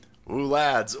Ooh,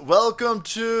 lads, welcome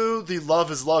to the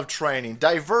Love is Love training.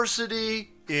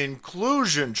 Diversity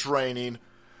inclusion training,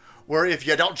 where if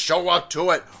you don't show up to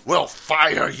it, we'll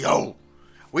fire you.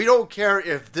 We don't care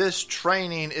if this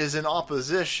training is in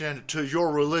opposition to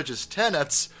your religious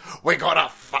tenets, we're gonna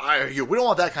fire you. We don't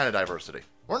want that kind of diversity.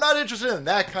 We're not interested in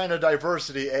that kind of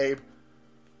diversity, Abe.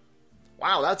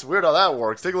 Wow, that's weird how that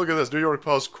works. Take a look at this. New York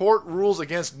Post. Court rules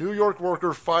against New York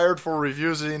worker fired for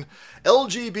refusing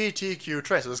LGBTQ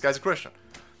training. So this guy's a Christian.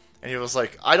 And he was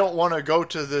like, I don't want to go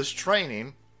to this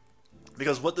training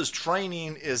because what this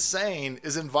training is saying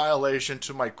is in violation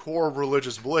to my core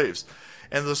religious beliefs.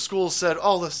 And the school said,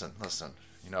 oh, listen,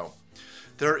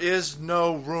 there is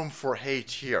no room for hate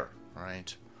here,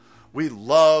 right? We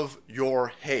love your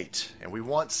hate, and we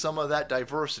want some of that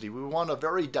diversity. We want a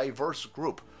very diverse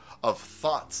group of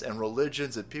thoughts and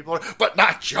religions and people, but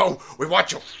not you. We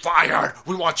want you fired.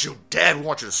 We want you dead. We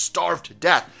want you to starve to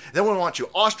death. Then we want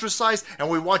you ostracized, and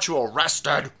we want you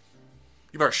arrested.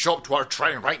 You better show up to our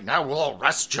training right now. We'll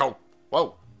arrest you.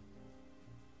 Whoa.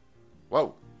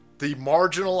 The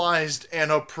marginalized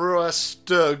and oppressed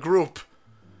group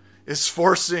is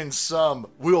forcing some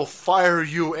 "we'll fire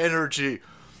you" energy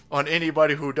on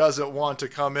anybody who doesn't want to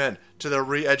come in to their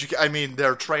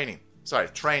their training. Sorry,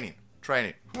 training.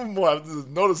 I'm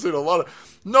noticing a lot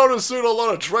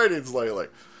of trainings lately.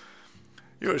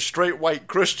 You're a straight white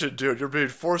Christian dude. You're being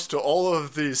forced to all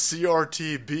of these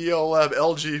CRT, BLM,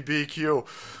 LGBTQ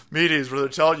meetings where they're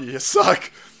telling you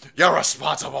suck. You're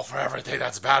responsible for everything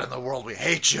that's bad in the world. We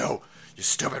hate you, you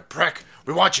stupid prick.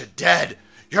 We want you dead.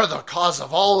 You're the cause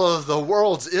of all of the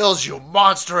world's ills, you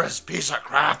monstrous piece of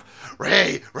crap.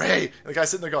 Ray. And the guy's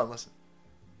sitting there going, listen,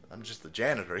 I'm just the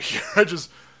janitor here.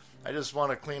 I just want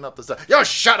to clean up the stuff. Yo,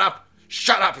 shut up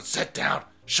and sit down.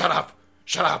 Shut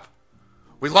up.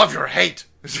 We love your hate.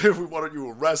 We wanted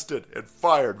you arrested and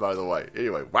fired, by the way.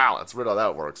 Anyway, wow, that's weird how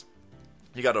that works.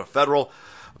 You got a federal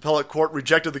appellate court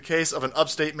rejected the case of an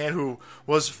upstate man who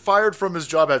was fired from his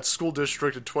job at school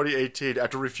district in 2018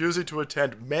 after refusing to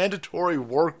attend mandatory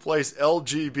workplace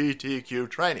LGBTQ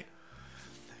training.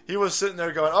 He was sitting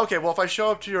there going, okay, well, if I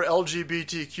show up to your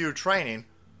LGBTQ training,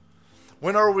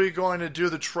 when are we going to do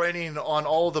the training on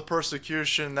all the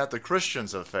persecution that the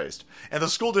Christians have faced? And the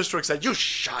school district said, you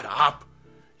shut up.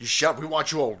 We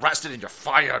want you arrested and you're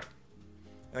fired.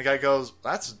 And the guy goes,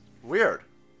 that's weird.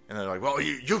 And they're like, well,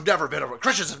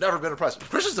 Christians have never been oppressed.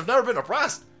 Christians have never been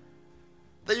oppressed.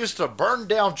 They used to burn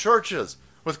down churches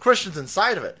with Christians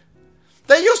inside of it.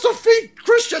 They used to feed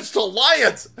Christians to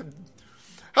lions.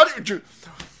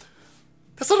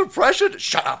 That's not oppression?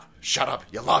 Shut up.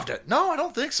 You loved it. No, I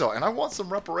don't think so. And I want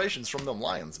some reparations from them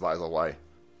lions, by the way.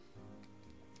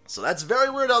 So that's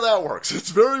very weird how that works. It's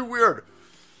very weird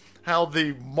how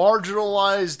the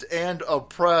marginalized and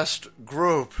oppressed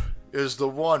group is the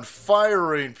one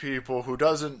firing people who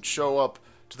doesn't show up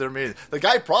to their meeting. The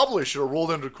guy probably should have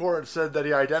rolled into court and said that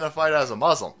he identified as a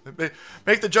Muslim.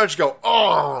 Make the judge go,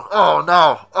 oh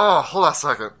no, hold on a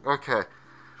second. Okay.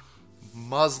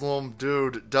 Muslim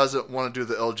dude doesn't want to do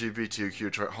the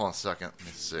LGBTQ hold on a second. Let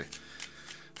me see.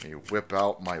 Let me whip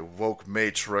out my woke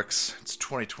matrix. It's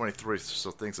 2023, so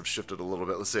things have shifted a little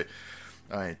bit. Let's see.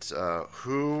 All right,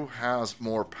 who has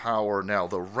more power now,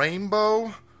 the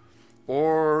rainbow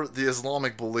or the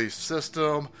Islamic belief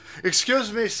system?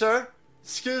 Excuse me, sir.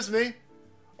 Excuse me.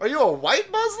 Are you a white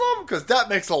Muslim? Because that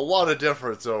makes a lot of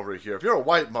difference over here. If you're a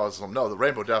white Muslim, no, the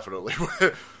rainbow definitely.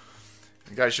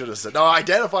 The guy should have said, no, I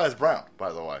identify as brown,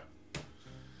 by the way.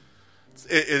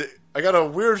 I got a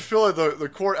weird feeling the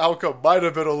court outcome might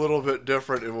have been a little bit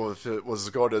different if it was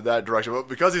going in that direction. But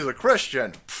because he's a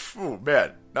Christian,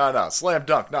 man, no, slam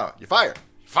dunk. No, you're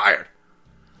fired.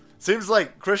 Seems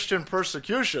like Christian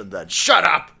persecution then. Shut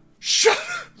up,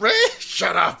 Ray,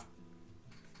 shut up.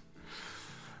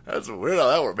 That's weird how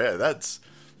that worked, man.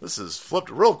 This is flipped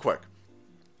real quick.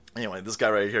 Anyway, this guy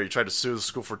right here, he tried to sue the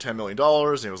school for $10 million,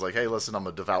 and he was like, hey, listen, I'm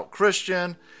a devout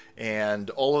Christian, and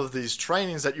all of these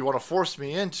trainings that you want to force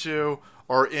me into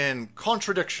are in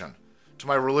contradiction to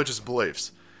my religious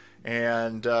beliefs.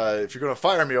 And if you're going to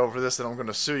fire me over this, then I'm going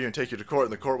to sue you and take you to court.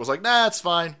 And the court was like, nah, it's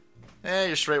fine.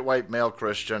 You're straight white male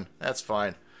Christian. That's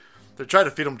fine. They tried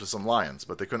to feed him to some lions,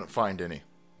 but they couldn't find any.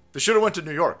 They should have went to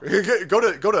New York. Go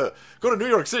to New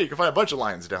York City. You can find a bunch of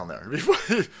lions down there.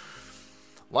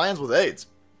 Lions with AIDS.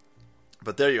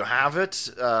 But there you have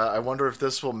it. I wonder if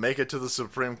this will make it to the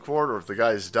Supreme Court or if the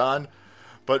guy's done.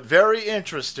 But very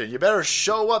interesting. You better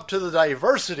show up to the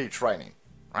diversity training,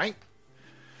 right?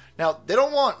 Now, they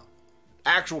don't want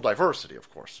actual diversity,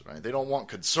 of course, right? They don't want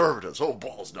conservatives. Oh,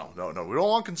 balls, no. We don't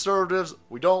want conservatives.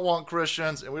 We don't want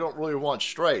Christians. And we don't really want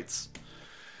straights.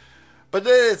 But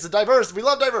it's a diversity. We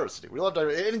love diversity. We love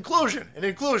diversity. And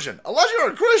inclusion. Unless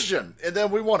you're a Christian, and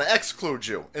then we want to exclude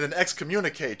you, and then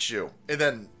excommunicate you, and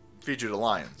then feed you to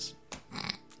lions.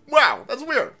 Wow, that's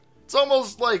weird. It's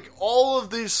almost like all of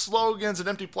these slogans and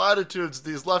empty platitudes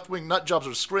these left-wing nutjobs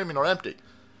are screaming are empty.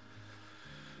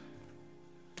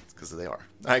 It's because they are.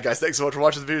 Alright guys, thanks so much for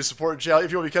watching the video. Support the channel.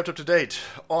 If you want to be kept up to date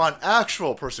on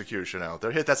actual persecution out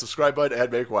there, hit that subscribe button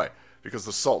and make way, because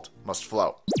the salt must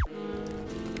flow.